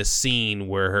 She's in a scene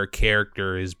where her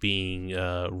character is being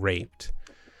raped.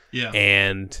 Yeah.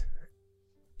 And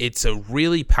it's a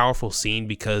really powerful scene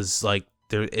because like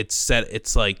it's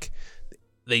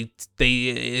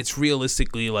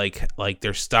realistically like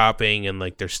they're stopping and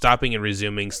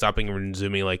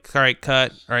resuming, like, all right,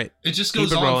 cut, all right. It just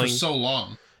goes on for so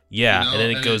long. Yeah, and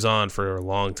then it goes on for a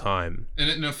long time. And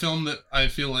in a film that I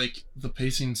feel like the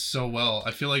pacing's so well,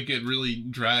 I feel like it really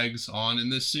drags on in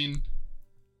this scene,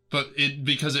 but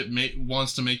because it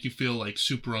wants to make you feel like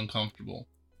super uncomfortable.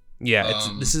 Yeah,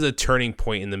 this is a turning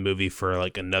point in the movie for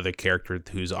like another character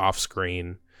who's off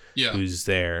screen. Yeah. Who's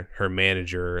there? Her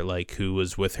manager, like, who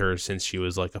was with her since she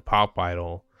was like a pop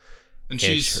idol. And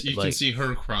you can see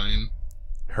her crying.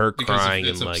 Her crying,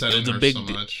 and like it was a big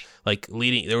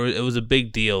it was a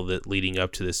big deal that leading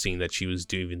up to the scene that she was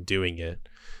even doing it.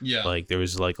 Yeah. Like there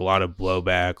was like a lot of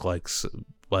blowback,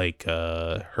 like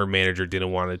her manager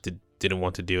didn't want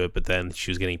to do it, but then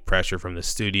she was getting pressure from the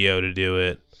studio to do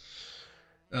it.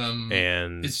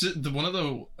 And it's just one of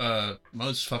the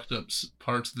most fucked up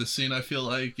parts of the scene, I feel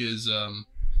like, is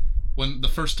when the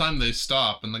first time they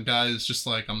stop and the guy is just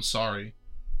like, "I'm sorry,"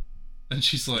 and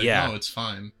she's like, "No, it's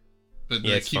fine," but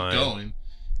they keep going,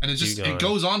 and it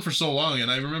goes on for so long. And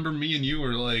I remember me and you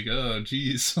were like, "Oh,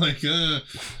 geez," like,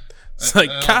 it's like,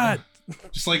 God,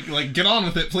 just like get on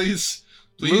with it, please,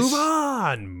 move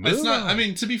on. It's not. I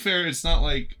mean, to be fair, it's not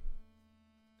like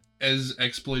as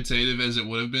exploitative as it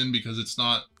would have been because it's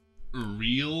not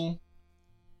real,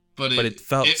 but it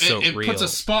felt so real. It puts a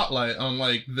spotlight on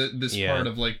like this part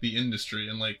of like the industry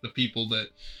and like the people that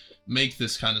make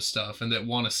this kind of stuff and that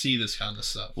want to see this kind of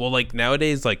stuff. Well, like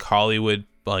nowadays, like Hollywood,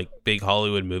 like big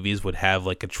Hollywood movies would have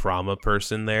like a trauma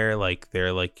person there, like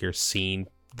they're like your scene,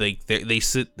 like they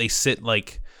sit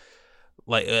like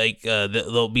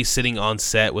they'll be sitting on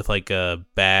set with like a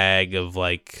bag of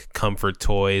like comfort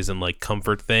toys and like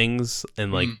comfort things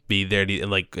and like be there to,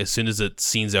 and like as soon as the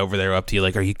scene's over, they're up to you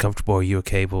like, are you comfortable, are you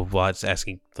okay, blah blah blah, just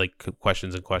asking like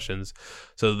questions.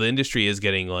 So the industry is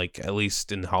getting, like, at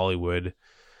least in Hollywood,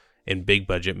 in big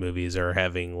budget movies, are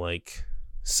having like,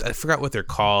 I forgot what they're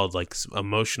called, like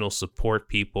emotional support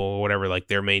people or whatever. Like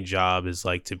their main job is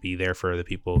like to be there for the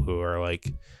people who are like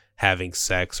having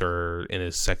sex or in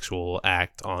a sexual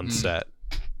act on set.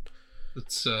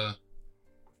 That's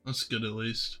good at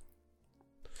least.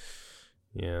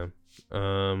 Yeah.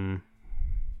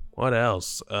 What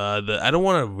else? I don't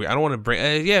want to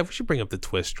bring. Yeah, we should bring up the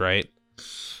twist, right?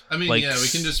 I mean, like, yeah, we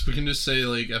can just say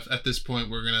like at this point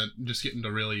we're gonna just get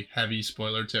into really heavy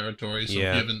spoiler territory. So if you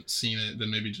haven't seen it, then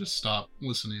maybe just stop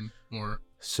listening or.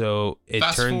 So it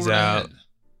turns out.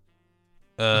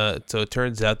 So it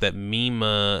turns out that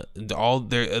Mima,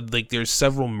 there's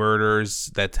several murders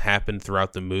that happened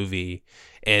throughout the movie,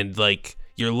 and like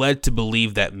you're led to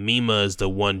believe that Mima is the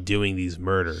one doing these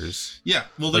murders. Yeah,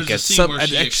 well, there's like a scene where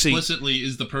she explicitly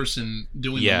is the person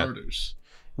doing the murders.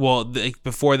 Well,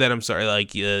 before that, I'm sorry.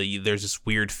 Like, there's this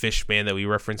weird fish man that we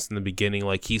referenced in the beginning.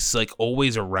 Like, he's like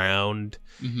always around,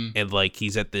 and like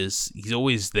he's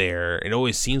always there. It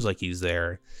always seems like he's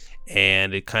there.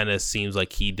 And it kind of seems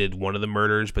like he did one of the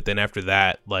murders, but then after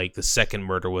that, like the second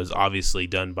murder was obviously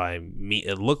done by me.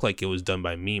 It looked like it was done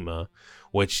by Mima,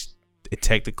 which it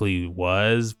technically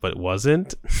was, but it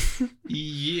wasn't.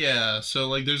 Yeah. So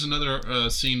like, there's another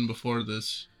scene before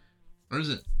this, or is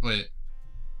it? Wait,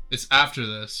 it's after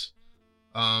this,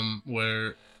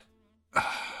 where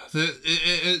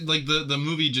the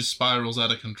movie just spirals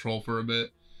out of control for a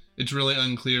bit. It's really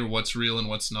unclear what's real and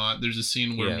what's not. There's a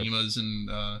scene where Mima's in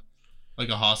like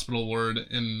a hospital ward,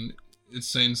 and it's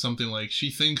saying something like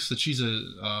she thinks that she's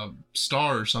a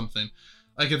star or something.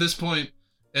 Like at this point,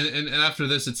 and after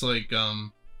this, it's like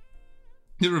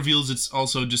it reveals it's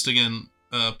also just again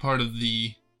part of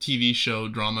the TV show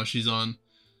drama she's on.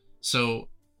 So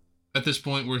at this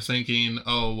point, we're thinking,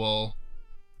 oh well,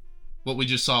 what we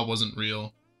just saw wasn't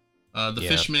real. The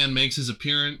Fishman makes his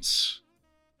appearance.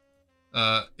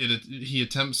 He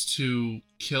attempts to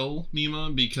kill Mima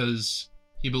because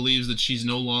He believes that she's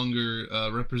no longer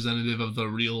representative of the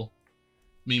real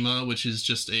Mima, which is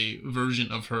just a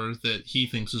version of her that he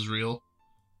thinks is real.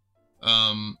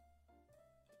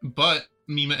 But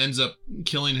Mima ends up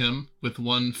killing him with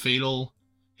one fatal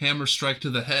hammer strike to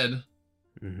the head.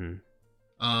 Mm-hmm.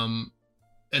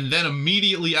 And then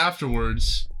immediately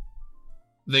afterwards,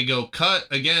 they go cut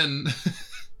again.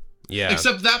 Yeah.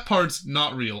 Except that part's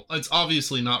not real. It's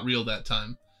obviously not real that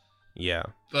time. Yeah.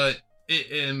 But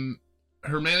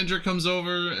her manager comes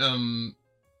over.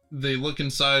 They look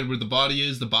inside where the body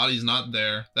is. The body's not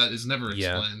there. That is never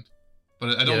explained.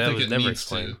 But I don't think it needs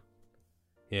to.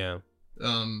 Yeah.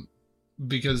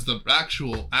 Because the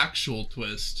actual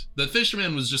twist, the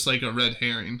fisherman was just like a red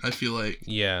herring. I feel like.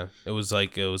 Yeah. It was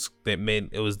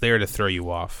there to throw you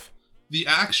off. The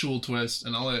actual twist,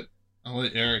 and I'll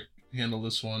let Eric handle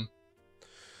this one.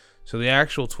 So the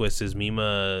actual twist is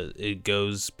Mima, it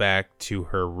goes back to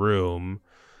her room.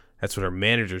 That's what her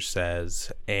manager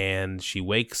says. And she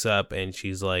wakes up and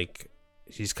she's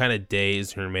kind of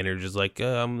dazed. Her manager's like,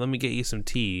 let me get you some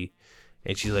tea.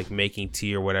 And she's like making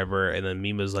tea or whatever. And then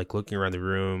Mima's like looking around the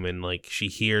room and like she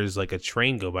hears like a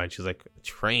train go by. And she's like, a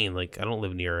train? Like, I don't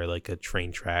live near like a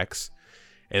train tracks.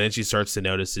 And then she starts to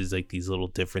notice like these little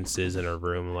differences in her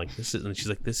room. And she's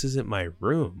like, this isn't my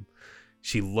room.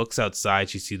 She looks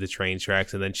outside, she sees the train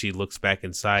tracks, and then she looks back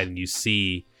inside, and you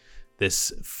see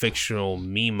this fictional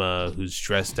Mima who's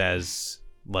dressed as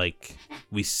like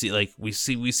we've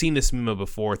seen this Mima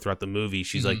before throughout the movie.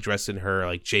 She's like dressed in her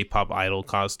like J-pop idol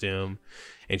costume,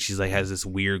 and she's like has this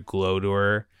weird glow to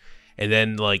her, and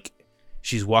then like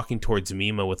she's walking towards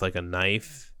Mima with like a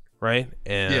knife, right?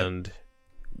 And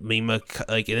Mima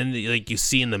like, and then like you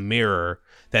see in the mirror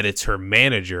that it's her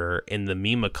manager in the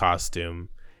Mima costume,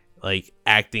 like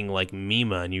acting like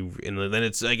Mima, and then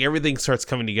it's like everything starts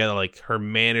coming together. Like her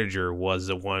manager was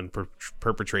the one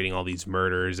perpetrating all these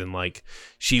murders, and like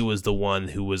she was the one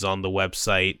who was on the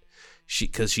website.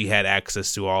 Because she had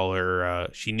access to all her,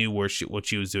 she knew what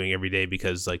she was doing every day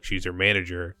because like she's her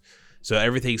manager. So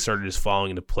everything started just falling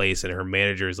into place, and her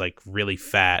manager is like really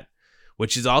fat,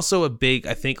 which is also a big,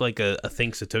 I think like a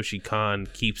thing Satoshi Kon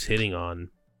keeps hitting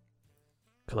on.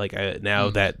 Like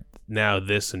now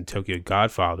this and Tokyo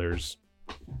Godfathers,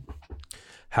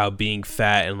 how being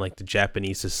fat in like the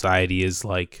Japanese society is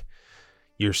like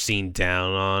you're seen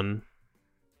down on,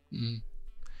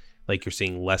 like you're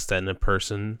seeing less than a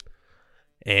person.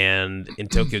 And in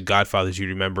Tokyo Godfathers, you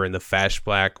remember in the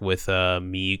flashback with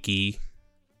Miyuki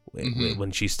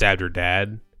when she stabbed her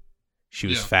dad, she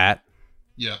was fat.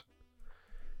 Yeah.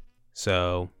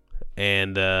 So,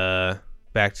 and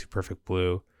back to Perfect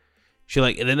Blue.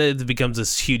 And then it becomes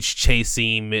this huge chase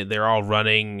scene. They're all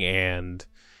running, and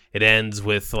it ends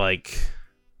with like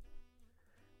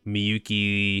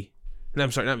Miyuki. No,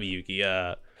 I'm sorry, not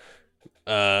Miyuki.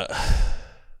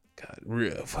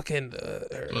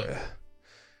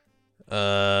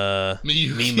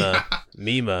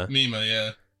 Mima,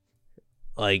 yeah.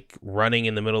 Like running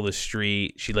in the middle of the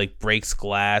street. She like breaks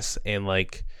glass, and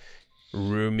like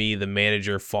Rumi, the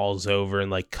manager, falls over and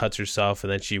like cuts herself,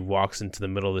 and then she walks into the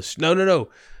middle of the no.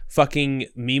 Fucking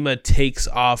Mima takes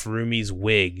off Rumi's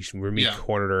wig. Rumi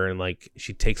cornered her, and like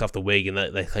she takes off the wig, and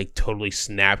that like totally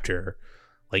snapped her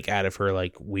like out of her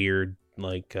like weird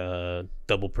like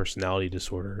double personality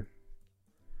disorder.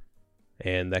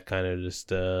 And that kind of just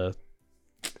then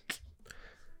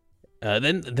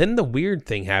the weird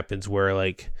thing happens where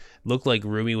like looked like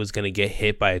Rumi was gonna get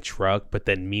hit by a truck, but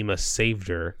then Mima saved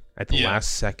her at the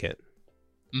last second,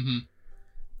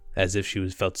 as if she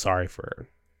felt sorry for her,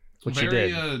 which she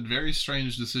did. Very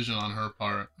strange decision on her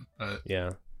part, but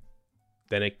yeah.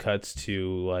 Then it cuts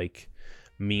to like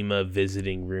Mima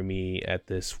visiting Rumi at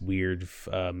this weird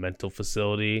mental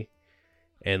facility,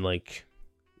 and like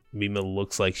Mima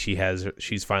looks like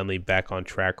she's finally back on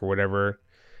track or whatever,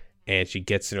 and she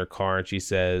gets in her car and she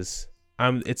says,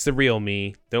 it's the real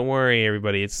me. Don't worry,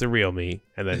 everybody, it's the real me,"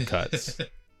 and then cuts.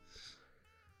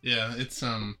 Yeah, it's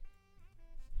a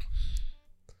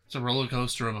roller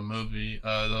coaster of a movie.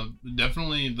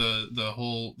 Definitely the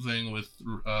whole thing with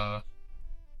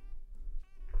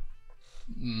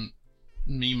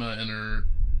Mima and her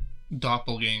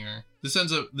doppelganger. This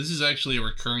is actually a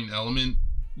recurring element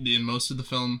in most of the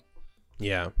film.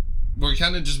 Yeah. We're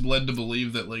kind of just led to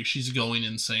believe that like she's going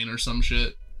insane or some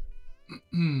shit.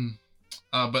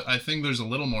 But I think there's a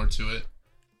little more to it.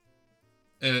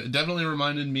 It definitely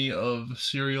reminded me of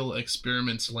Serial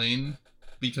Experiments Lane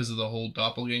because of the whole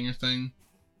doppelganger thing.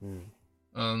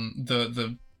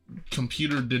 The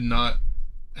computer did not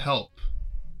help.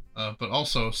 But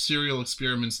also Serial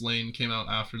Experiments Lane came out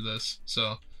after this,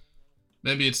 so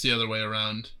maybe it's the other way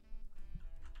around.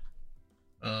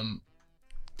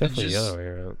 Definitely just- the other way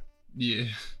around. Yeah.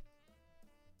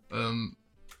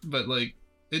 But like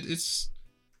it's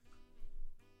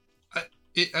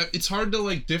hard to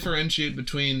like differentiate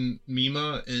between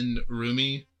Mima and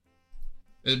Rumi,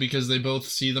 because they both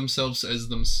see themselves as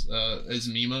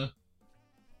Mima.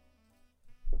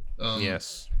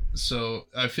 Yes. So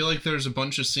I feel like there's a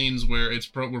bunch of scenes where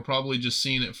we're probably just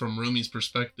seeing it from Rumi's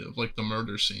perspective, like the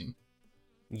murder scene.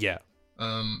 Yeah.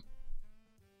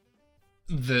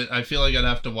 That I feel like I'd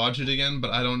have to watch it again,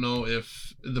 but I don't know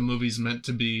if the movie's meant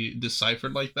to be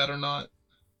deciphered like that or not.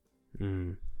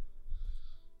 Mm.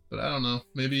 But I don't know.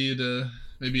 Maybe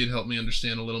it'd help me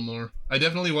understand a little more. I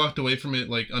definitely walked away from it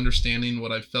like understanding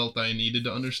what I felt I needed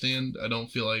to understand. I don't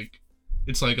feel like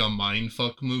it's like a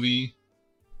mindfuck movie.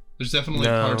 There's definitely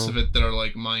No. parts of it that are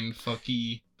like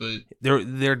mindfucky, but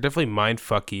They're definitely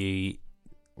mindfucky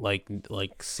like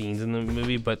scenes in the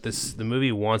movie, but the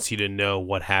movie wants you to know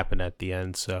what happened at the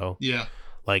end, so yeah.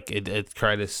 like it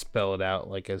tried to spell it out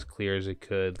like as clear as it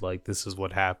could, like this is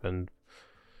what happened.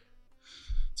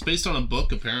 It's based on a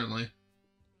book apparently.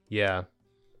 Yeah.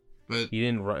 But He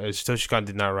didn't write. Toshi Kon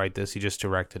did not write this. He just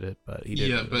directed it, but he did.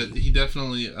 yeah, but he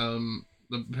definitely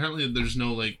apparently there's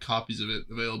no like copies of it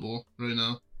available right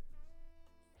now.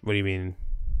 What do you mean?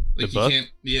 Like The book?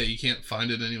 you can't find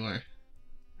it anywhere.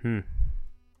 Hmm.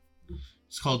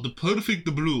 It's called The Perfect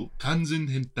Blue Kanzen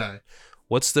Hentai.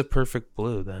 What's the perfect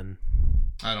blue then?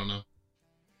 I don't know.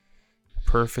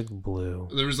 Perfect blue.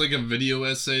 There was like a video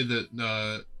essay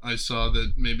that I saw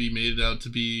that maybe made it out to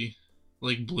be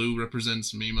like blue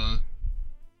represents Mima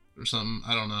or something.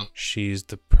 I don't know. She's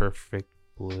the perfect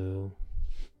blue.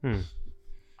 But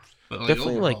like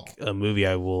Definitely overall, like a movie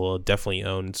I will definitely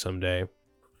own someday.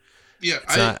 yeah,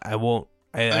 It's not. I won't.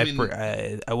 I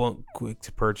mean- I won't quick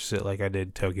to purchase it like I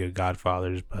did Tokyo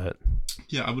Godfathers, but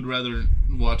yeah, I would rather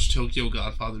watch Tokyo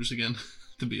Godfathers again,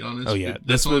 to be honest. oh yeah, But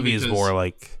this that's only movie is because more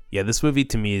like this movie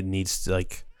to me needs to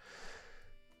like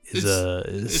is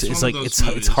it's it's one like of those it's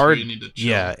movies where hard. you need to chill.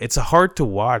 Yeah, it's hard to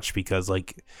watch because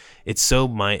like it's so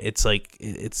it's like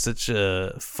it's such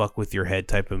a fuck with your head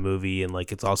type of movie, and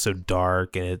like it's also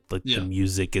dark, and it like Yeah. the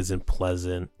music isn't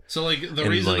pleasant. So like the And,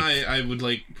 reason like- I would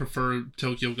like prefer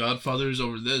Tokyo Godfathers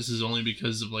over this is only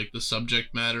because of like the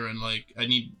subject matter, and like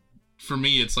for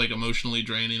me it's like emotionally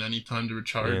draining. I need time to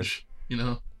recharge, you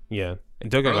know? Yeah,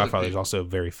 and Tokyo For other Godfather is people. also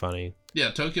very funny.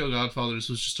 Yeah, Tokyo Godfathers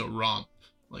was just a romp,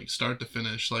 like start to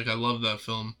finish. Like I love that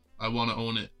film. I want to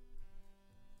own it,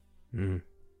 Mm.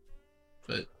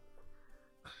 but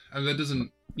and that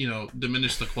doesn't,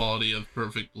 diminish the quality of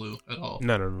Perfect Blue at all.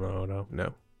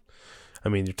 No. I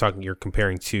mean, you're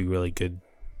comparing two really good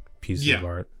pieces Yeah. of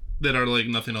art. That are like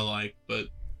nothing alike, but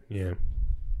Yeah.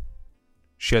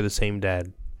 Share the same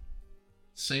dad.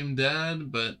 same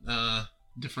dad, but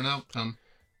different outcome.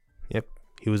 Yep.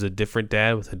 He was a different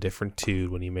dad with a different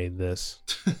dude when he made this.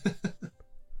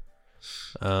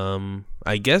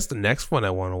 I guess the next one I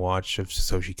want to watch of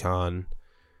Satoshi Kon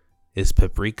is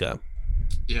Paprika.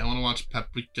 Yeah, I want to watch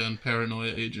Paprika and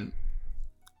Paranoia Agent.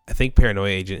 I think Paranoia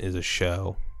Agent is a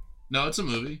show. No, it's a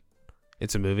movie.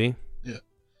 It's a movie? Yeah.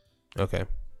 Okay.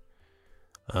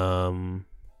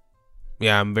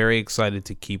 Yeah, I'm very excited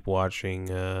to keep watching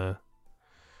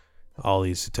all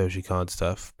these Satoshi Kon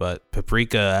stuff, but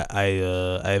Paprika,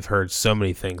 I've heard so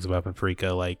many things about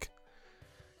Paprika, like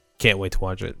can't wait to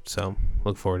watch it. So,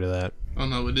 look forward to that. Oh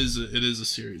no, it is a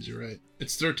series, you're right.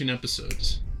 It's 13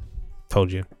 episodes.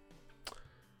 Told you.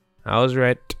 I was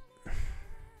right.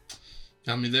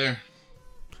 Got me there.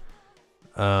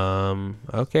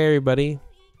 Okay, everybody.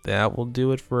 That will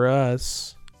do it for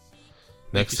us.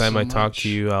 Thank Next you time so I talk much. to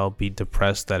you, I'll be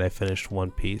depressed that I finished One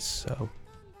Piece. So,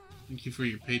 Thank you for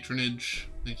your patronage.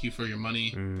 Thank you for your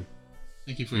money. mm,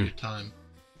 Thank you for your time.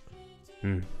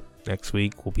 next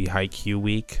week will be Haikyuu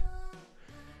week.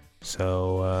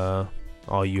 So,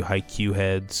 all you Haikyuu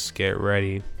heads, get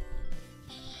ready.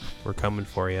 We're coming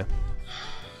for you.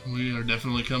 We are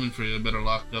definitely coming for you. Better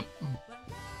lock up.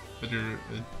 Better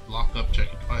lock up. Check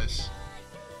it twice.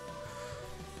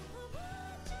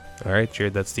 All right,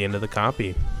 Jared. That's the end of the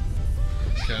copy.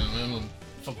 Okay, I'm gonna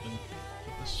fucking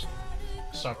put this.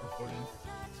 Stop recording.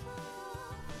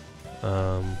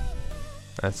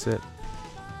 That's it.